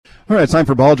All right, it's time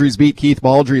for Baldrey's Beat. Keith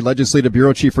Baldrey, Legislative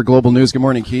Bureau Chief for Global News. Good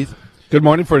morning, Keith. Good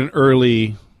morning for an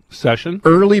early session.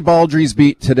 Early Baldrey's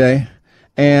Beat today.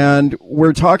 And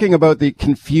we're talking about the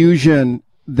confusion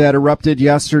that erupted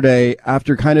yesterday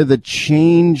after kind of the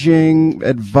changing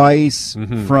advice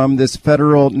from this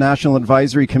federal National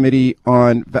Advisory Committee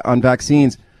on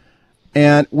vaccines.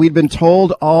 And we'd been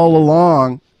told all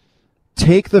along,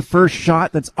 take the first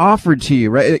shot that's offered to you,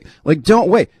 right? Like, don't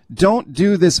wait. Don't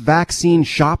do this vaccine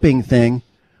shopping thing.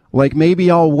 Like,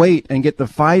 maybe I'll wait and get the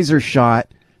Pfizer shot.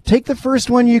 Take the first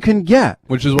one you can get.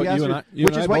 Which is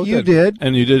what you did.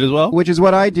 And you did as well? Which is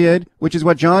what I did. Which is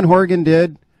what John Horgan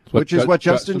did. Which is what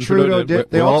Justin Trudeau did.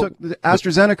 They all took the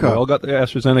AstraZeneca. We all got the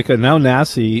AstraZeneca. Now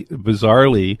NACI,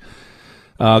 bizarrely,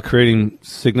 creating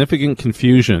significant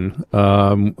confusion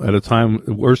at a time,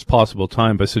 worst possible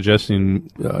time, by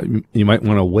suggesting you might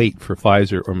want to wait for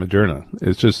Pfizer or Moderna.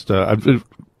 It's just, I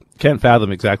can't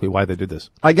fathom exactly why they did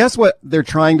this. I guess what they're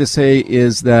trying to say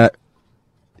is that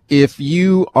if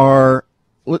you are,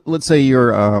 let's say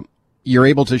you're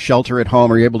able to shelter at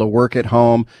home or you're able to work at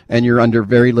home and you're under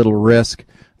very little risk,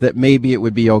 that maybe it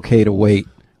would be okay to wait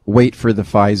for the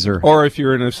Pfizer. Or if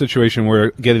you're in a situation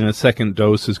where getting a second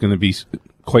dose is going to be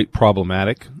quite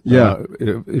problematic. Yeah.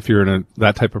 If you're in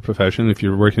that type of profession, if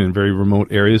you're working in very remote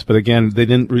areas. But again, they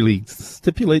didn't really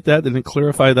stipulate that. They didn't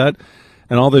clarify that.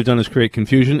 And all they've done is create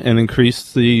confusion and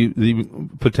increase the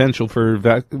potential for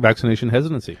vaccination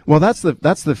hesitancy. Well, that's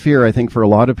the fear, I think, for a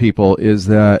lot of people, is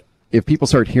that if people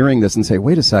start hearing this and say,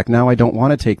 wait a sec, now I don't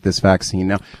want to take this vaccine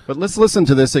now. But let's listen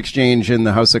to this exchange in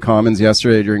the House of Commons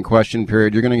yesterday during question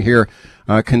period. You're going to hear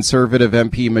Conservative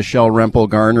MP Michelle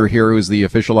Rempel-Garner here, who's the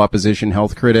official opposition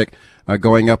health critic,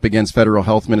 going up against Federal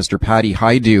Health Minister Patty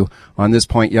Hajdu on this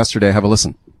point yesterday. Have a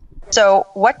listen. So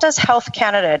what does Health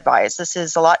Canada advise? This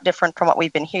is a lot different from what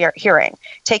we've been hearing.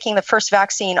 Taking the first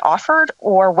vaccine offered,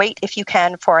 or wait if you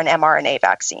can for an mRNA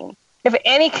vaccine? If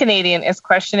any Canadian is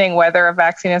questioning whether a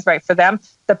vaccine is right for them,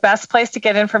 the best place to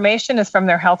get information is from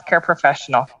their healthcare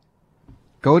professional.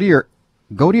 Go to your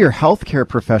healthcare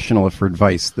professional for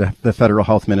advice, the federal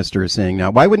health minister is saying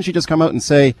now. Why wouldn't she just come out and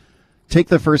say, take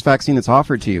the first vaccine that's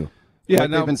offered to you? Yeah,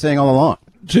 like they've been saying all along.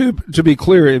 To be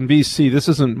clear, in BC, this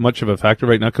isn't much of a factor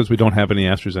right now because we don't have any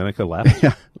AstraZeneca left.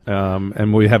 Yeah.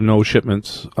 And we have no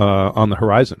shipments on the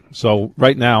horizon. So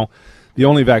right now, the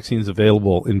only vaccines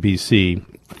available in BC,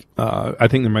 I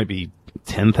think there might be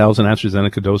 10,000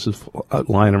 AstraZeneca doses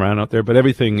lying around out there, but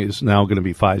everything is now going to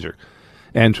be Pfizer,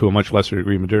 and to a much lesser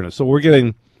degree Moderna. So we're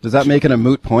getting... Does that make it a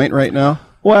moot point right now?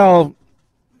 Well,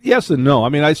 yes and no. I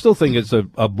mean, I still think it's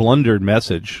a blundered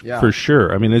message, for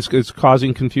sure. I mean, it's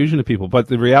causing confusion to people, but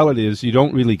the reality is you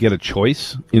don't really get a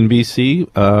choice in BC.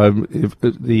 If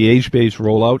the age-based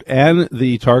rollout and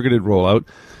the targeted rollout,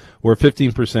 where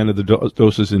 15% of the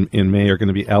doses in May are going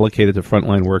to be allocated to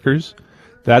frontline workers,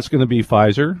 that's going to be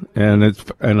Pfizer, and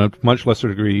a much lesser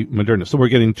degree Moderna. So we're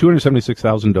getting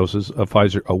 276,000 doses of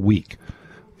Pfizer a week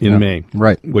in May,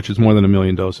 right? Which is more than 1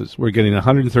 million doses. We're getting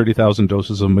 130,000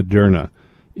 doses of Moderna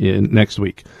in next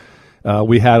week.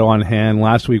 We had on hand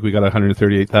last week. We got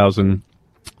 138,000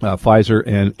 Pfizer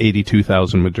and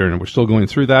 82,000 Moderna. We're still going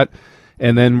through that,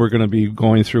 and then we're going to be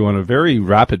going through on a very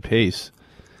rapid pace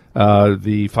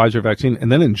the Pfizer vaccine,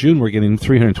 and then in June we're getting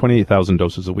 328,000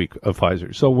 doses a week of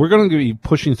Pfizer. So we're going to be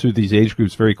pushing through these age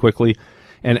groups very quickly,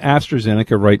 and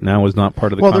AstraZeneca right now is not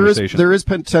part of the conversation. There is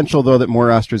potential, though, that more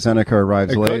AstraZeneca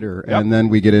arrives later, and then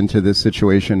we get into this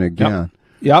situation again.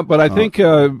 Yeah, but I think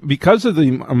because of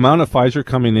the amount of Pfizer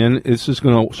coming in, it's just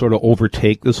going to sort of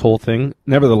overtake this whole thing.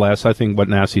 Nevertheless, I think what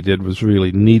NACI did was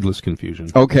really needless confusion.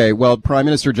 Okay, well, Prime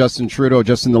Minister Justin Trudeau,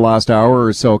 just in the last hour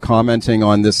or so, commenting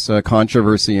on this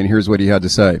controversy, and here's what he had to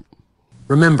say.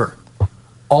 Remember,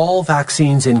 all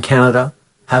vaccines in Canada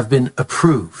have been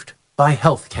approved by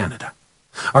Health Canada.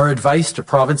 Our advice to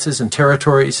provinces and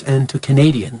territories and to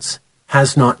Canadians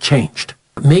has not changed.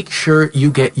 Make sure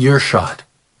you get your shot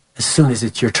as soon as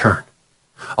it's your turn.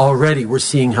 Already we're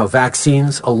seeing how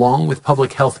vaccines, along with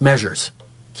public health measures,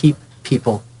 keep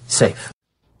people safe.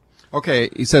 Okay,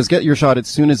 he says get your shot as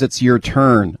soon as it's your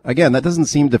turn. Again, that doesn't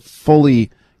seem to fully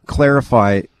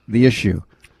clarify the issue.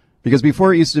 Because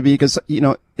before it used to be, because,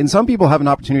 and some people have an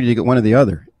opportunity to get one or the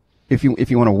other if you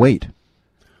want to wait.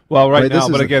 Well, right now,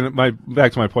 but again,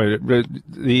 back to my point, the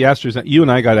AstraZeneca, you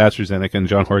and I got AstraZeneca, and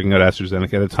John Horgan got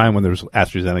AstraZeneca at a time when there was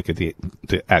AstraZeneca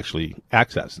to actually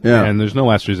access, and there's no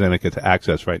AstraZeneca to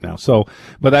access right now. So,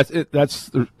 but that's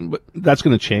going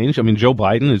to change. I mean, Joe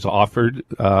Biden has offered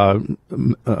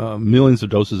millions of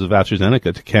doses of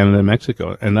AstraZeneca to Canada and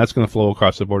Mexico, and that's going to flow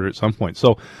across the border at some point.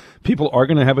 So, people are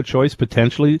going to have a choice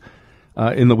potentially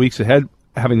in the weeks ahead.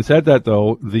 having said that,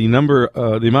 though, the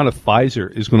amount of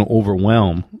Pfizer is going to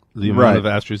overwhelm the amount of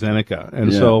AstraZeneca,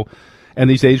 and and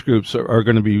these age groups we're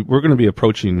going to be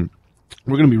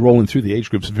rolling through the age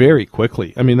groups very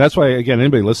quickly. I mean, that's why, again,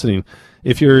 anybody listening,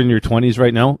 if you're in your 20s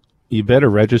right now, you better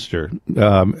register,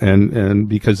 and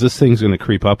because this thing's going to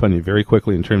creep up on you very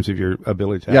quickly in terms of your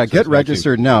ability to get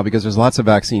registered now, because there's lots of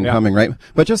vaccine coming, right?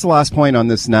 But just the last point on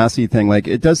this NACI thing, like,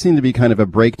 it does seem to be kind of a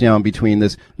breakdown between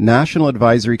this National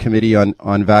Advisory Committee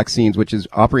on vaccines, which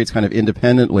operates kind of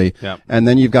independently, and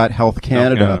then you've got Health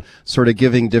Canada sort of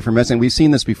giving different messages. And we've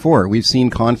seen this before. We've seen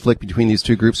conflict between these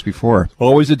two groups before.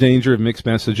 Always a danger of mixed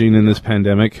messaging in this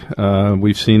pandemic.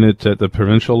 We've seen it at the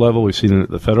provincial level. We've seen it at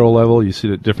the federal level. You see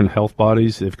it at different health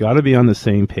bodies. They've got to be on the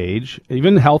same page.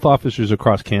 Even health officers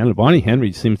across Canada. Bonnie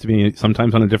Henry seems to be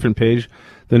sometimes on a different page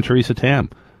than Theresa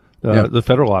Tam, the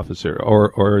federal officer,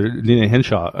 or Nina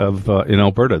Henshaw in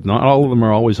Alberta. Not all of them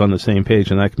are always on the same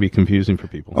page, and that can be confusing for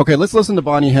people. Okay, let's listen to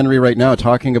Bonnie Henry right now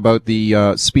talking about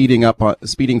the speeding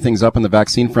things up on the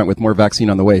vaccine front with more vaccine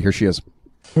on the way. Here she is.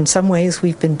 In some ways,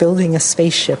 we've been building a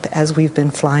spaceship as we've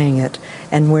been flying it,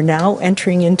 and we're now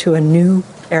entering into a new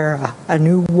era, a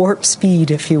new warp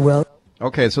speed, if you will.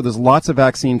 Okay, so there's lots of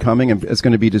vaccine coming, and it's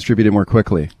going to be distributed more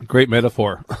quickly. Great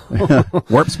metaphor.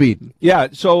 Warp speed. Yeah,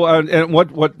 so and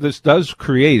what this does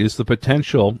create is the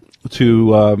potential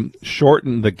to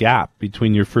shorten the gap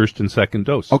between your first and second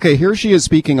dose. Okay, here she is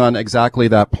speaking on exactly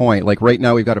that point. Like, right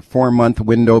now we've got a 4-month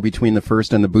window between the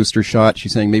first and the booster shot.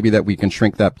 She's saying maybe that we can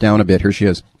shrink that down a bit. Here she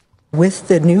is. With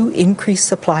the new increased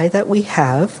supply that we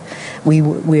have,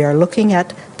 we are looking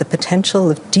at the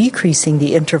potential of decreasing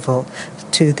the interval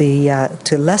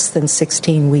to less than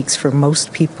 16 weeks for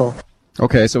most people.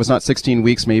 Okay, so it's not 16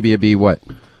 weeks. Maybe it'd be what?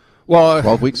 Well,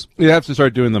 12 weeks? You have to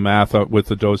start doing the math with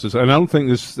the doses. And I don't think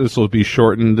this will be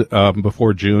shortened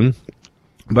before June.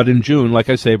 But in June, like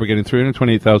I say, we're getting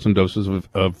 328,000 doses of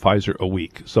Pfizer a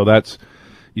week. So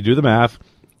you do the math,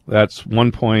 that's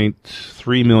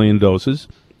 1.3 million doses.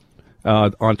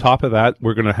 On top of that,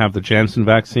 we're going to have the Janssen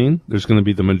vaccine. There's going to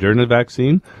be the Moderna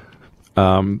vaccine,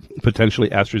 potentially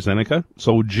AstraZeneca.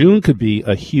 So June could be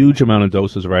a huge amount of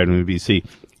doses right in BC.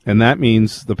 And that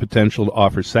means the potential to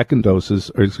offer second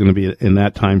doses is going to be in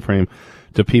that time frame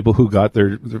to people who got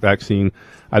their vaccine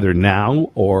either now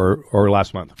or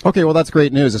last month. Okay, well, that's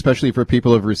great news, especially for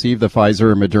people who have received the Pfizer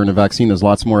or Moderna vaccine. There's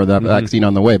lots more of that vaccine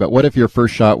on the way. But what if your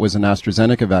first shot was an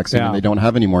AstraZeneca vaccine and they don't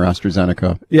have any more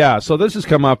AstraZeneca? Yeah, so this has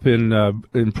come up in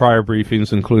prior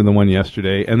briefings, including the one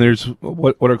yesterday. And there's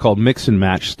what are called mix and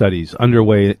match studies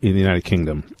underway in the United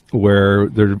Kingdom, where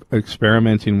they're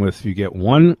experimenting with, if you get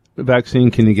one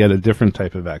vaccine, can you get a different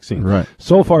type of vaccine? Right.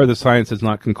 So far, the science is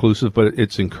not conclusive, but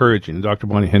it's encouraging. Dr.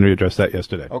 Bonnie Henry addressed that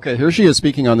yesterday. Okay, here she is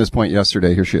speaking on this point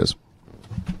yesterday. Here she is.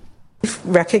 We've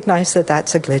recognized that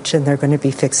that's a glitch, and they're going to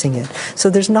be fixing it. So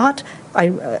there's not,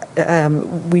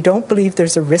 we don't believe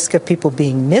there's a risk of people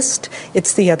being missed.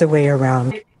 It's the other way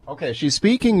around. Okay, she's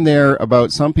speaking there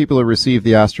about some people who received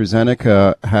the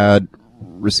AstraZeneca had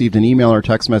received an email or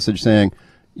text message saying,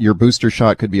 your booster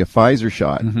shot could be a Pfizer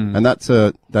shot, and that's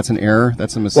an error.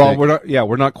 That's a mistake. Well,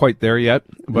 we're not quite there yet,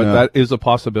 but that is a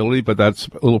possibility. But that's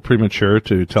a little premature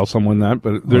to tell someone that.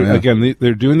 But again,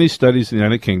 they're doing these studies in the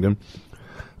United Kingdom,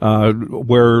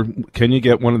 where can you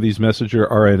get one of these messenger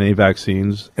RNA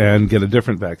vaccines and get a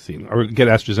different vaccine, or get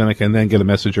AstraZeneca and then get a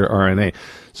messenger RNA.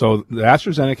 So the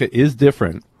AstraZeneca is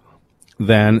different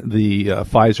than the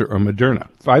Pfizer or Moderna.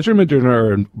 Pfizer and Moderna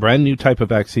are a brand new type of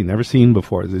vaccine, never seen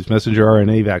before. These messenger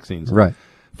RNA vaccines. Right.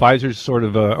 Pfizer's sort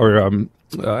of,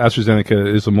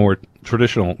 AstraZeneca is a more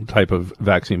traditional type of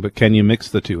vaccine, but can you mix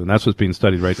the two? And that's what's being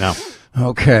studied right now.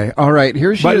 Okay. All right.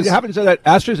 Here she is. But having said that,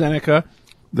 AstraZeneca,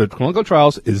 the clinical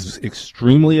trials is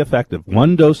extremely effective.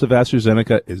 One dose of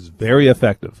AstraZeneca is very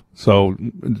effective. So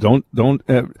don't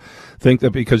think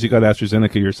that because you got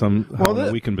AstraZeneca, you're somehow in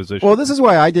a weakened position. Well, this is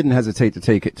why I didn't hesitate to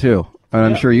take it too. And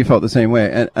I'm sure you felt the same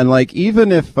way. And like,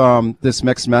 even if this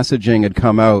mixed messaging had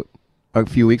come out a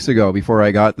few weeks ago before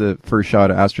I got the first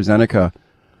shot of AstraZeneca,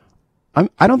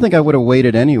 I don't think I would have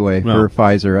waited anyway for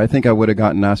Pfizer. I think I would have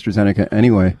gotten AstraZeneca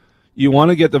anyway. You want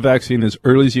to get the vaccine as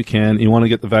early as you can. You want to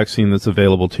get the vaccine that's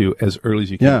available to you as early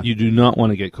as you can. Yeah. You do not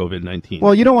want to get COVID-19.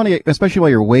 Well, you don't want to get, especially while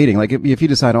you're waiting. Like, if you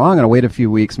decide, I'm going to wait a few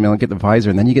weeks, maybe I'll get the Pfizer,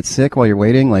 and then you get sick while you're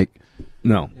waiting, like...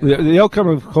 No. The outcome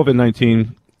of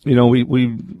COVID-19,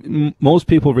 most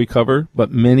people recover,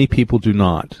 but many people do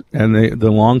not. And the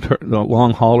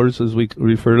long haulers, as we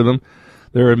refer to them,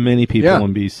 there are many people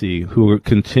in BC who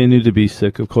continue to be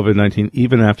sick of COVID-19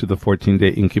 even after the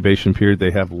 14-day incubation period.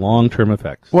 They have long-term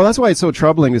effects. Well, that's why it's so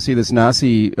troubling to see this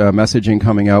NACI messaging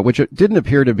coming out, which it didn't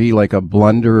appear to be like a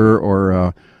blunder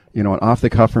or an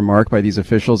off-the-cuff remark by these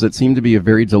officials. It seemed to be a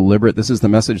very deliberate, this is the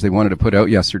message they wanted to put out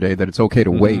yesterday, that it's okay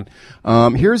to wait.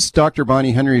 Here's Dr.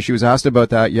 Bonnie Henry. She was asked about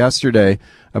that yesterday,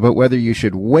 about whether you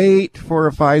should wait for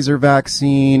a Pfizer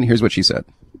vaccine. Here's what she said.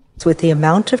 With the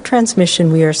amount of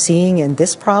transmission we are seeing in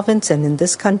this province and in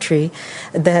this country,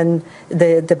 then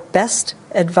the best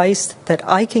advice that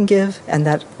I can give and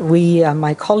that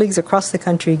my colleagues across the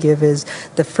country give is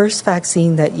the first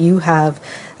vaccine that you have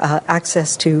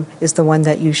access to is the one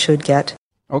that you should get.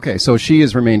 Okay, so she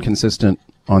has remained consistent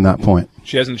on that point.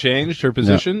 She hasn't changed. Her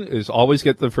position is always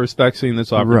get the first vaccine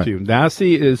that's offered to you.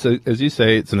 NACI is, as you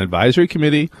say, it's an advisory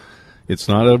committee. It's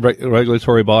not a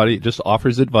regulatory body. It just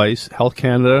offers advice. Health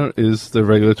Canada is the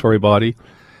regulatory body.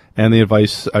 And the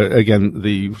advice, again,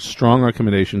 the strong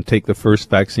recommendation, take the first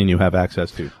vaccine you have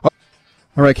access to. All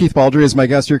right, Keith Baldrey is my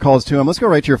guest. Your calls to him. Let's go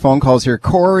right to your phone calls here.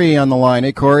 Corey on the line.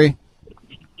 Hey, Corey.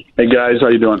 Hey, guys. How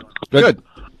you doing? Good.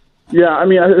 Yeah, I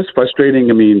mean, it's frustrating.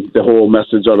 I mean, the whole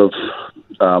message out of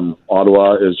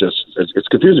Ottawa is just, it's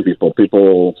confusing people.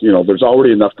 People, there's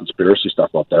already enough conspiracy stuff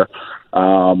out there.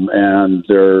 And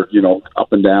they're,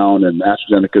 up and down, and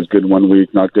AstraZeneca is good one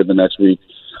week, not good the next week.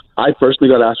 I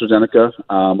personally got AstraZeneca.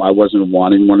 I wasn't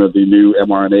wanting one of the new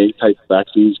mRNA type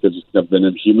vaccines because I've been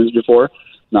in humans before.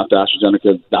 Not that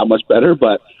AstraZeneca is that much better,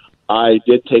 but I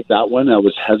did take that one. I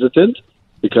was hesitant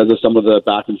because of some of the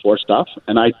back and forth stuff,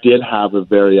 and I did have a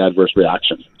very adverse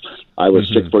reaction. I was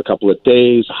sick for a couple of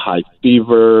days, high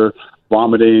fever,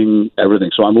 vomiting, everything.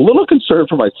 So I'm a little concerned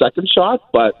for my second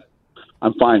shot, but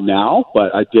I'm fine now.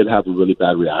 But I did have a really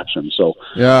bad reaction. So,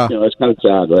 it's kind of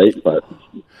sad, right? But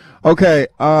okay,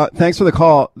 thanks for the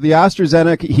call. The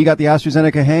AstraZeneca, he got the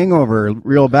AstraZeneca hangover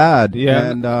real bad. Yeah.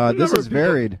 And this is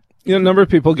varied. A number of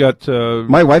people got...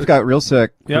 my wife got real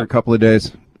sick for a couple of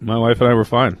days. My wife and I were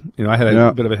fine. I had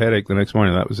a bit of a headache the next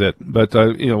morning. That was it. But,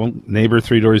 neighbor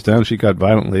 3 doors down, she got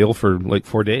violently ill for like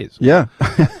 4 days. Yeah.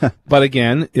 But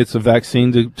again, it's a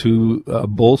vaccine to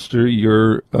bolster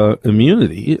your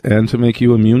immunity and to make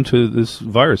you immune to this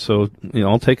virus. So,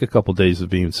 I'll take a couple days of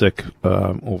being sick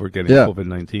over getting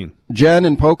COVID-19. Jen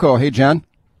in Poco. Hey, Jen.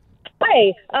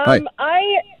 Hi. Hi.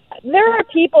 There are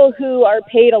people who are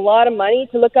paid a lot of money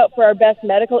to look out for our best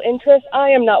medical interests. I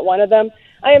am not one of them.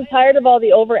 I am tired of all the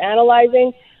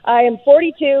overanalyzing. I am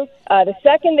 42. The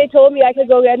second they told me I could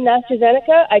go get an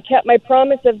AstraZeneca, I kept my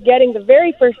promise of getting the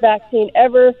very first vaccine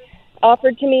ever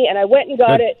offered to me, and I went and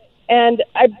got it. And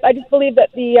I just believe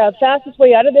that the fastest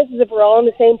way out of this is if we're all on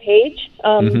the same page.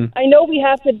 I know we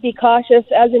have to be cautious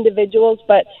as individuals,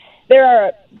 but there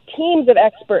are teams of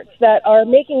experts that are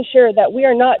making sure that we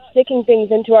are not sticking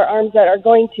things into our arms that are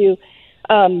going to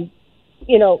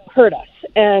hurt us.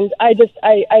 And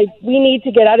we need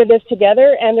to get out of this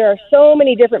together. And there are so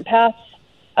many different paths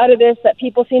out of this that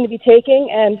people seem to be taking.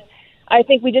 And I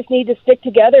think we just need to stick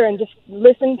together and just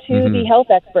listen to the health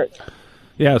experts.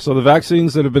 Yeah, so the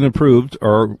vaccines that have been approved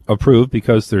are approved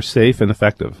because they're safe and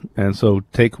effective. And so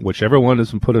take whichever one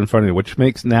is put in front of you, which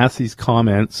makes NACI's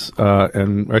comments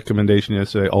and recommendation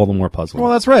yesterday all the more puzzling.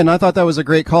 Well, that's right. And I thought that was a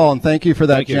great call. And thank you for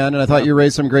that, Jen. And I thought you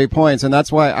raised some great points. And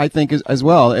that's why I think as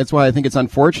well, it's why I think it's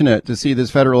unfortunate to see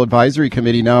this federal advisory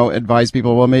committee now advise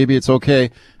people, well, maybe it's okay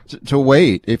to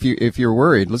wait if you're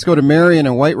worried. Let's go to Marion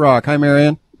in White Rock. Hi,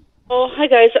 Marion. Oh, hi,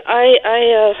 guys.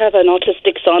 I have an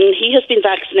autistic son. He has been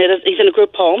vaccinated. He's in a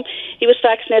group home. He was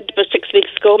vaccinated about 6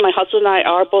 weeks ago. My husband and I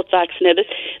are both vaccinated.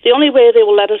 The only way they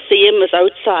will let us see him is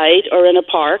outside or in a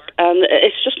park, and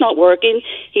it's just not working.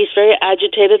 He's very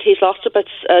agitated. He's lost about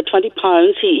 20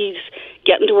 pounds. He's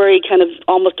getting to where he kind of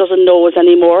almost doesn't know us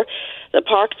anymore. The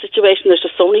park situation, there's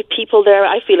just so many people there.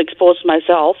 I feel exposed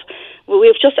myself.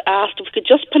 We've just asked if we could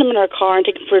just put him in our car and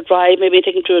take him for a drive, maybe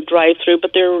take him to a drive-through,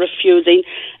 but they're refusing,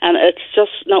 and it's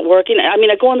just not working. I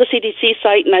mean, I go on the CDC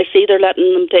site and I see they're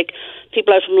letting them take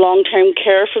people out from long-term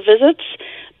care for visits,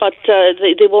 but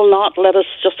they will not let us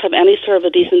just have any sort of a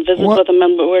decent visit with him,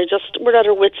 and we're at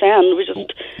our wits' end. We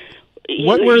just, he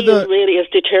really is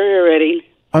deteriorating.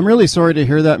 I'm really sorry to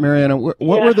hear that, Mariana. What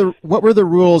were the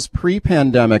rules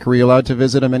pre-pandemic? Were you allowed to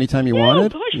visit him anytime you wanted?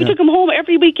 Of course. We took him home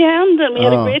every weekend, and we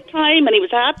had a great time, and he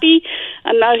was happy.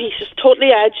 And now he's just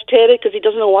totally agitated because he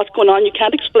doesn't know what's going on. You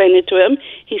can't explain it to him.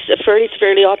 He's fairly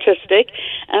severely autistic,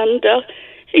 and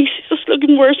he's just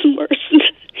looking worse and worse. And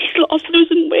he's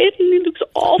losing weight, and he looks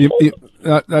awful.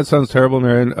 That sounds terrible,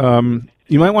 Marion.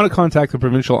 You might want to contact the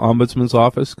provincial ombudsman's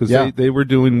office because they were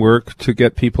doing work to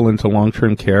get people into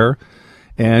long-term care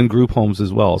and group homes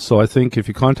as well. So I think if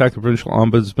you contact the provincial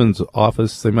ombudsman's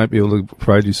office, they might be able to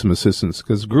provide you some assistance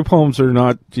because group homes are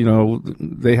not,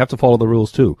 they have to follow the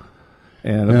rules too.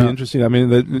 And it'd be interesting. I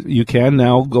mean, you can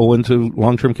now go into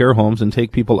long-term care homes and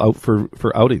take people out for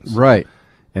outings. Right.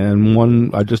 And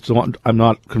one, I'm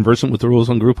not conversant with the rules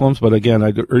on group homes, but again,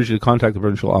 I urge you to contact the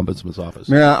Provincial Ombudsman's Office.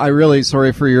 Yeah, I'm really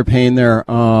sorry for your pain there,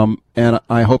 and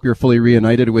I hope you're fully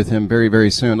reunited with him very,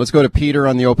 very soon. Let's go to Peter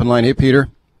on the open line. Hey, Peter.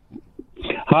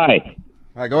 Hi.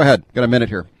 All right, go ahead. Got a minute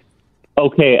here.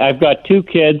 Okay, I've got 2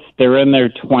 kids. They're in their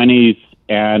 20s,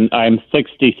 and I'm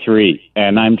 63.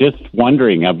 And I'm just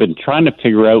wondering, I've been trying to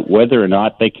figure out whether or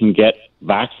not they can get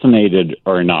vaccinated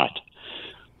or not.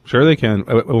 Sure they can,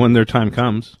 when their time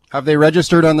comes. Have they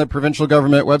registered on the provincial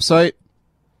government website?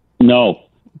 No.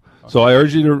 So I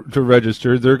urge you to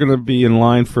register. They're going to be in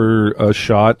line for a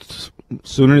shot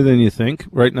sooner than you think.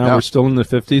 Right now, We're still in the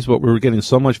 50s, but we're getting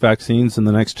so much vaccines in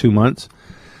the next 2 months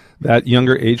that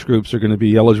younger age groups are going to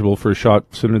be eligible for a shot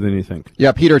sooner than you think.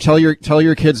 Yeah, Peter, tell your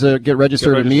kids to get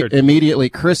registered, immediately.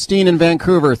 Christine in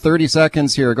Vancouver, 30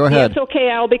 seconds here. Go ahead. It's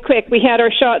okay. I'll be quick. We had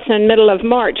our shots in the middle of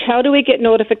March. How do we get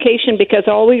notification? Because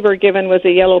all we were given was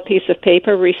a yellow piece of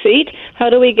paper receipt. How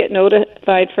do we get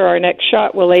notified for our next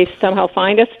shot? Will they somehow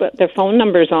find us? But their phone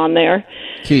number's on there.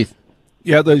 Keith.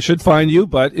 Yeah, they should find you,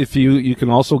 but if you can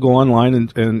also go online,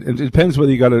 and it depends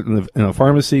whether you got it in a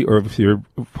pharmacy or if you're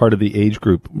part of the age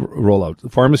group rollout. The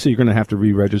pharmacy, you're going to have to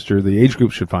re-register. The age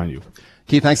group should find you.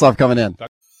 Keith, thanks a lot for coming in.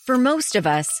 For most of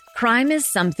us, crime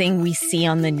is something we see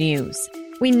on the news.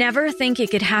 We never think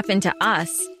it could happen to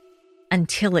us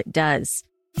until it does.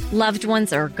 Loved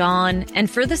ones are gone, and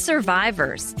for the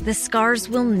survivors, the scars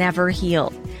will never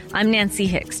heal. I'm Nancy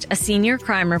Hixt, a senior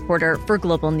crime reporter for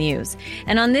Global News.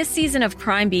 And on this season of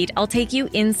Crime Beat, I'll take you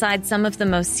inside some of the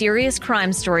most serious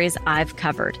crime stories I've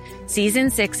covered. Season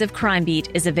 6 of Crime Beat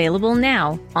is available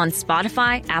now on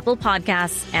Spotify, Apple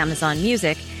Podcasts, Amazon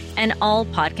Music, and all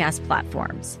podcast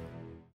platforms.